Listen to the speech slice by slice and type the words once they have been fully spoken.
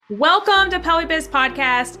Welcome to PelviBiz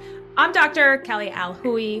Podcast. I'm Dr. Kelly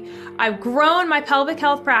Alhooie. I've grown my pelvic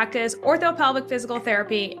health practice, orthopelvic physical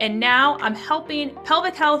therapy, and now I'm helping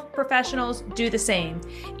pelvic health professionals do the same.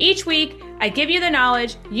 Each week, I give you the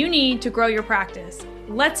knowledge you need to grow your practice.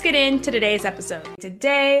 Let's get into today's episode.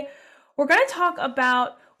 Today, we're going to talk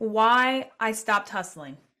about why I stopped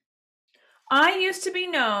hustling. I used to be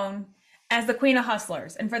known as the Queen of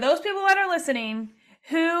Hustlers. And for those people that are listening,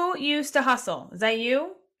 who used to hustle? Is that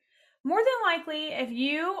you? More than likely, if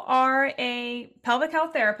you are a pelvic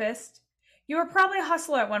health therapist, you were probably a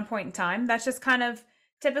hustler at one point in time. That's just kind of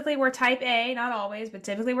typically we're type A, not always, but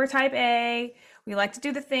typically we're type A. We like to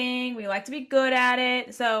do the thing. We like to be good at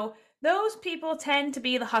it. So those people tend to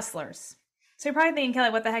be the hustlers. So you're probably thinking, Kelly,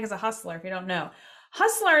 what the heck is a hustler if you don't know?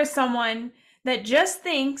 Hustler is someone that just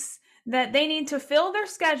thinks that they need to fill their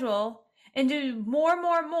schedule and do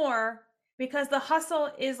more because the hustle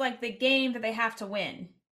is like the game that they have to win.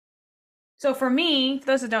 So for me, for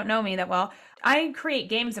those that don't know me that well, I create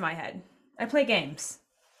games in my head. I play games.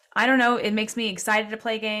 I don't know, it makes me excited to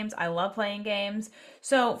play games. I love playing games.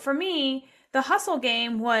 So for me, the hustle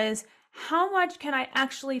game was how much can I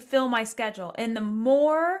actually fill my schedule? And the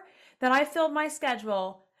more that I filled my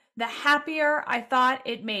schedule, the happier I thought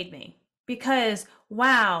it made me. Because,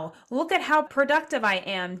 wow, look at how productive I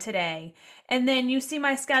am today. And then you see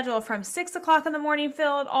my schedule from 6 o'clock in the morning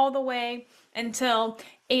filled all the way until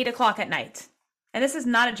 8 o'clock at night. And this is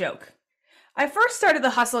not a joke. I first started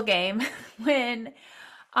the hustle game when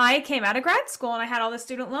I came out of grad school and I had all the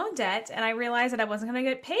student loan debt and I realized that I wasn't going to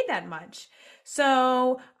get paid that much.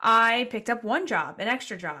 So I picked up one job, an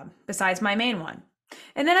extra job, besides my main one.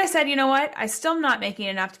 And then I said, you know what? I'm still not making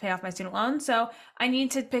enough to pay off my student loan, so I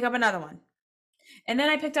need to pick up another one. And then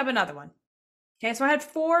I picked up another one. Okay, so I had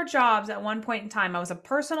 4 jobs at one point in time. I was a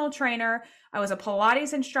personal trainer, I was a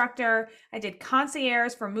Pilates instructor, I did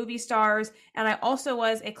concierge for movie stars, and I also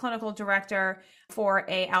was a clinical director for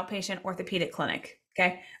an outpatient orthopedic clinic.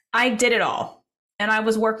 Okay, I did it all. And I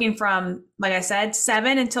was working from, like I said,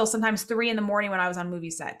 7 until sometimes 3 in the morning when I was on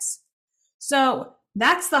movie sets. So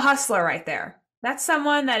that's the hustler right there. That's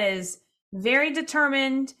someone that is very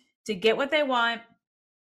determined to get what they want,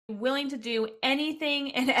 willing to do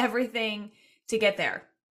anything and everything to get there.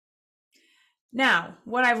 Now,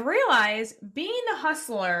 what I've realized, being the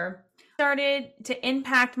hustler started to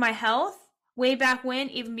impact my health way back when,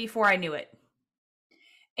 even before I knew it.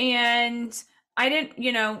 And I didn't,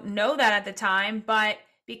 know that at the time, but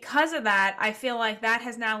because of that, I feel like that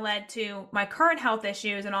has now led to my current health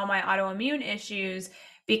issues and all my autoimmune issues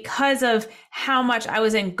because of how much I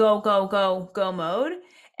was in go mode.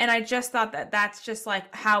 And I just thought that that's just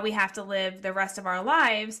like how we have to live the rest of our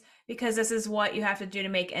lives, because this is what you have to do to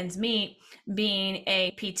make ends meet, being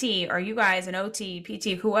a PT or you guys an OT,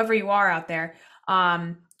 PT, whoever you are out there.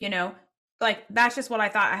 Like that's just what I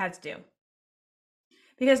thought I had to do.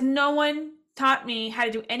 Because no one taught me how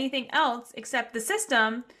to do anything else except the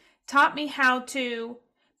system taught me how to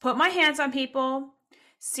put my hands on people,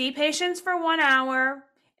 see patients for 1 hour,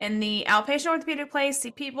 in the outpatient orthopedic place, see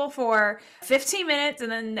people for 15 minutes,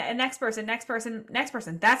 and then the next person.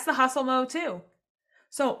 That's the hustle mode too.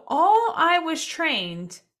 So all I was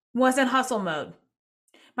trained was in hustle mode.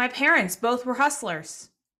 My parents both were hustlers.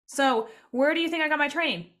 So where do you think I got my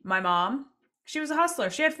training? My mom, she was a hustler.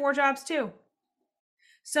 She had 4 jobs too.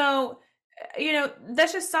 So,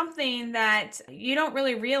 that's just something that you don't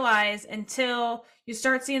really realize until you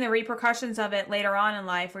start seeing the repercussions of it later on in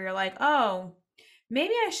life, where you're like, oh,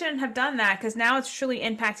 maybe I shouldn't have done that, because now it's truly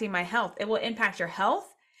impacting my health. It will impact your health.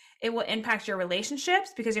 It will impact your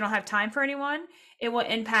relationships because you don't have time for anyone. It will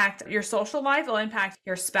impact your social life. It will impact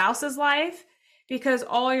your spouse's life because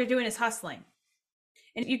all you're doing is hustling.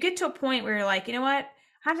 And you get to a point where you're like, you know what?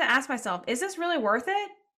 I have to ask myself, is this really worth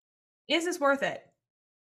it? Is this worth it?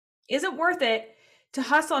 Is it worth it to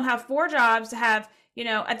hustle and have 4 jobs, to have,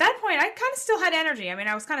 at that point, I kind of still had energy. I mean,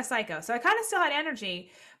 I was kind of psycho, so I kind of still had energy,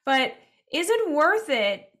 but is it worth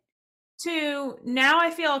it to now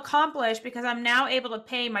I feel accomplished because I'm now able to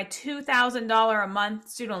pay my $2,000 a month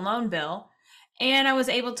student loan bill, and I was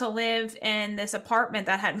able to live in this apartment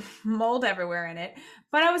that had mold everywhere in it,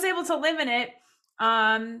 but I was able to live in it,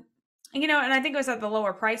 and I think it was at the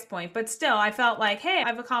lower price point, but still I felt like, hey,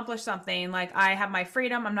 I've accomplished something. Like I have my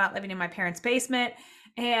freedom. I'm not living in my parents' basement,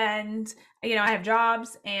 and, I have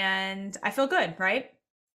jobs and I feel good. Right.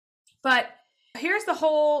 But here's the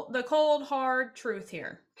cold, hard truth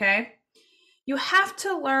here. Okay. You have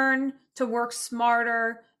to learn to work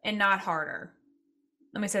smarter and not harder.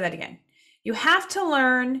 Let me say that again. You have to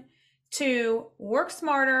learn to work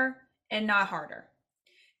smarter and not harder.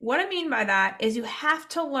 What I mean by that is you have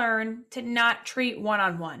to learn to not treat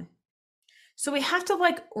one-on-one. So we have to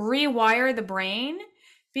like rewire the brain,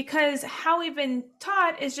 because how we've been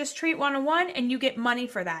taught is just treat one-on-one and you get money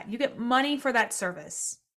for that. You get money for that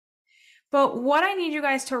service. But what I need you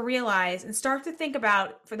guys to realize and start to think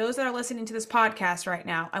about, for those that are listening to this podcast right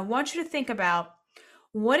now, I want you to think about,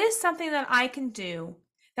 what is something that I can do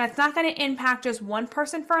that's not going to impact just one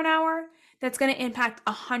person for an hour, that's going to impact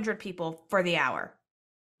 100 people for the hour?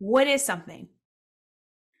 What is something?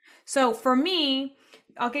 So for me,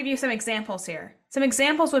 I'll give you some examples here. Some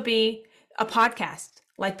examples would be a podcast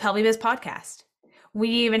like PelviBiz Podcast. We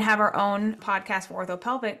even have our own podcast for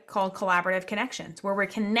orthopelvic called Collaborative Connections, where we're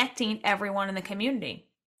connecting everyone in the community.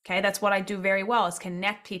 Okay, that's what I do very well, is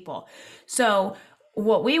connect people. So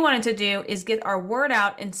what we wanted to do is get our word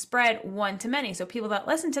out and spread one to many. So people that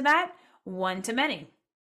listen to that, one to many.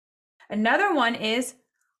 Another one is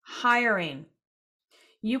hiring.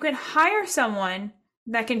 You can hire someone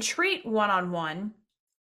that can treat one-on-one.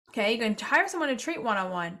 Okay, you can hire someone to treat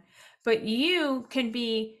one-on-one, but you can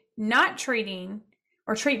be not treating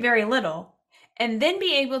or treat very little, and then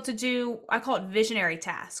be able to do, I call it visionary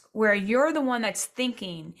task, where you're the one that's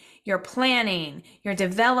thinking, you're planning, you're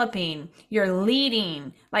developing, you're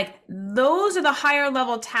leading. Like, those are the higher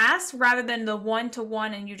level tasks rather than the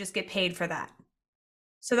one-to-one and you just get paid for that.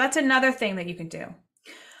 So that's another thing that you can do.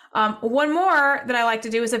 One more that I like to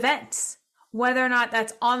do is events, whether or not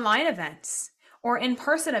that's online events or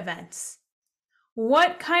in-person events.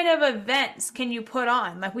 What kind of events can you put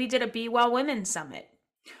on? Like, we did a Be Well Women Summit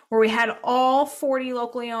where we had all 40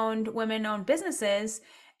 locally owned, women-owned businesses,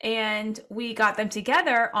 and we got them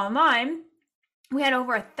together online. We had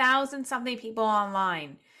over 1,000 something people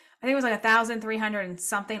online. I think it was like 1,300 and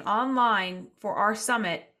something online for our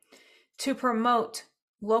summit to promote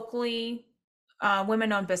locally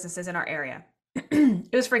women-owned businesses in our area.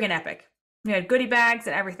 It was freaking epic. We had goodie bags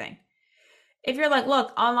and everything. If you're like,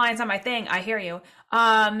 look, online's not my thing, I hear you.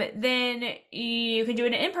 Then you can do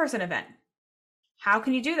an in-person event. How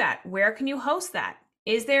can you do that? Where can you host that?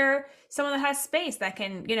 Is there someone that has space that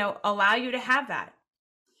can, allow you to have that?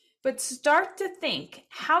 But start to think,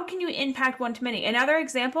 how can you impact one to many? Another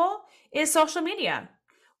example is social media.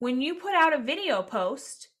 When you put out a video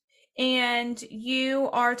post and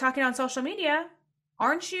you are talking on social media,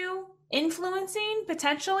 aren't you influencing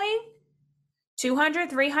potentially 200,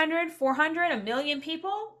 300, 400, 1 million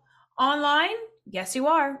people online? Yes, you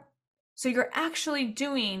are. So you're actually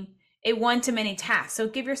doing a one-to-many task. So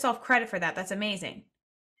give yourself credit for that. That's amazing.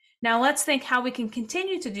 Now let's think how we can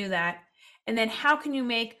continue to do that. And then how can you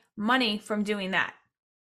make money from doing that?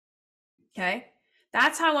 Okay.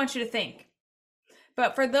 That's how I want you to think.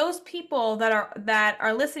 But for those people that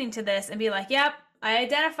are listening to this and be like, yep, I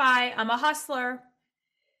identify, I'm a hustler,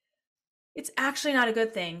 it's actually not a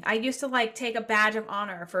good thing. I used to take a badge of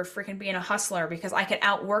honor for freaking being a hustler because I could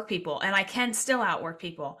outwork people, and I can still outwork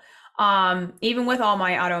people, even with all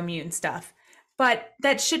my autoimmune stuff. But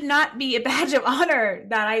that should not be a badge of honor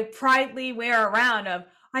that I proudly wear around of,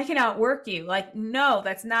 I can outwork you. No,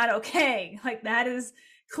 that's not okay. That is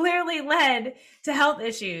clearly led to health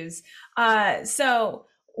issues. So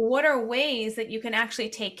what are ways that you can actually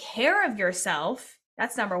take care of yourself?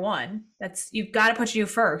 That's number one. You've got to put you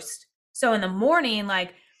first. So in the morning, I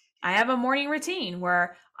have a morning routine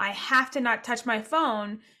where I have to not touch my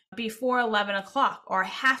phone before 11 o'clock, or I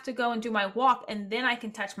have to go and do my walk and then I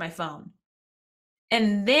can touch my phone.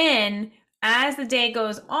 And then as the day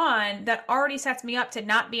goes on, that already sets me up to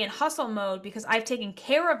not be in hustle mode because I've taken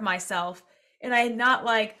care of myself, and I'm not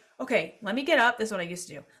okay, let me get up. This is what I used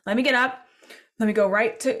to do. Let me get up. Let me go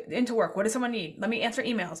right into work. What does someone need? Let me answer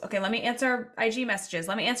emails. Okay, let me answer IG messages.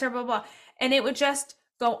 Let me answer blah, blah. And it would just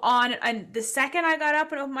go on. And the second I got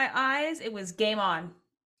up and opened my eyes, it was game on.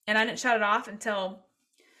 And I didn't shut it off until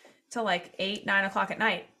 8, 9 o'clock at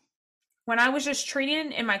night. When I was just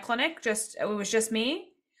treating in my clinic, it was just me,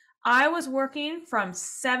 I was working from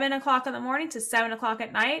 7 o'clock in the morning to 7 o'clock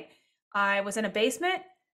at night. I was in a basement.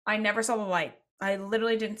 I never saw the light. I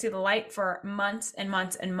literally didn't see the light for months and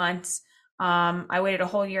months and months. I waited a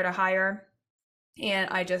whole year to hire, and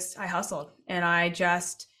I hustled, and I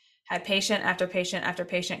just had patient after patient after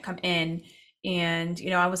patient come in. And,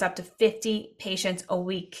 I was up to 50 patients a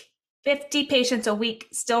week, 50 patients a week,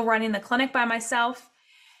 still running the clinic by myself,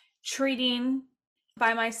 treating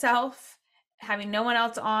by myself, having no one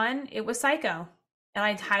else on. It was psycho. And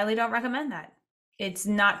I highly don't recommend that. It's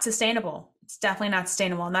not sustainable. It's definitely not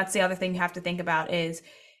sustainable. And that's the other thing you have to think about is,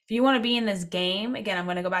 if you want to be in this game, again, I'm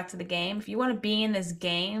going to go back to the game. If you want to be in this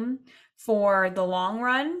game for the long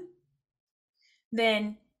run,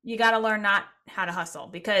 then you got to learn not how to hustle,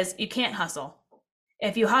 because you can't hustle.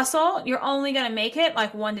 If you hustle, you're only going to make it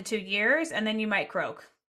like 1 to 2 years, and then you might croak.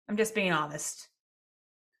 I'm just being honest.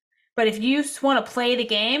 But if you just want to play the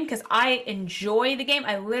game, because I enjoy the game,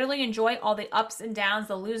 I literally enjoy all the ups and downs,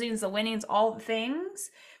 the losings, the winnings, all the things.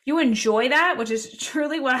 If you enjoy that, which is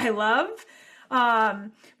truly what I love,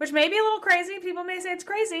 which may be a little crazy. People may say it's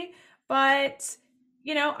crazy, but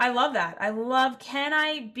I love that. I love, can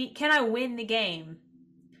I win the game?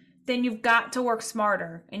 Then you've got to work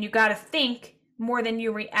smarter, and you've got to think more than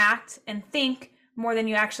you react, and think more than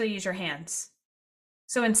you actually use your hands.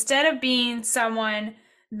 So instead of being someone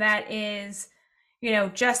that is,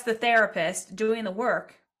 just the therapist doing the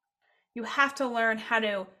work, you have to learn how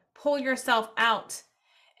to pull yourself out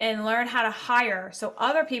and learn how to hire so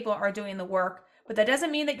other people are doing the work. But that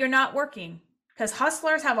doesn't mean that you're not working, because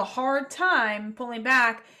hustlers have a hard time pulling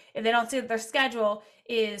back if they don't see that their schedule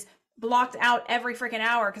is blocked out every freaking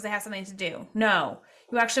hour because they have something to do. No,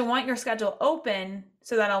 you actually want your schedule open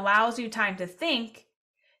so that allows you time to think,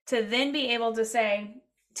 to then be able to say,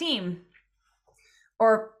 team,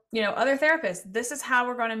 or other therapists, this is how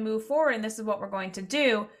we're going to move forward, and this is what we're going to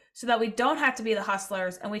do, so that we don't have to be the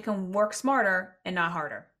hustlers and we can work smarter and not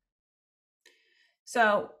harder.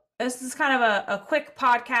 So this is kind of a quick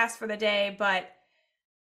podcast for the day, but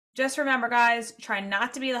just remember, guys, try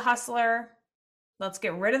not to be the hustler. Let's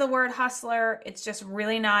get rid of the word hustler. It's just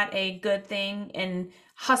really not a good thing in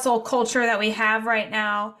hustle culture that we have right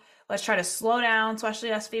now. Let's try to slow down,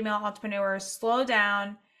 especially us female entrepreneurs. Slow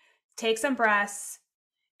down, take some breaths,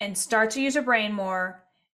 and start to use your brain more.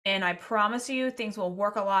 And I promise you, things will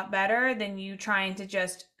work a lot better than you trying to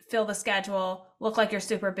just fill the schedule, look like you're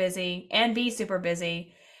super busy, and be super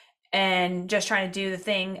busy, and just trying to do the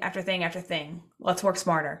thing after thing after thing. Let's work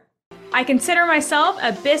smarter. I consider myself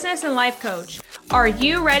a business and life coach. Are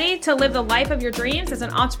you ready to live the life of your dreams as an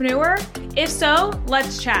entrepreneur? If so,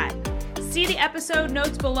 let's chat. See the episode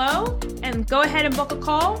notes below and go ahead and book a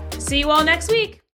call. See you all next week.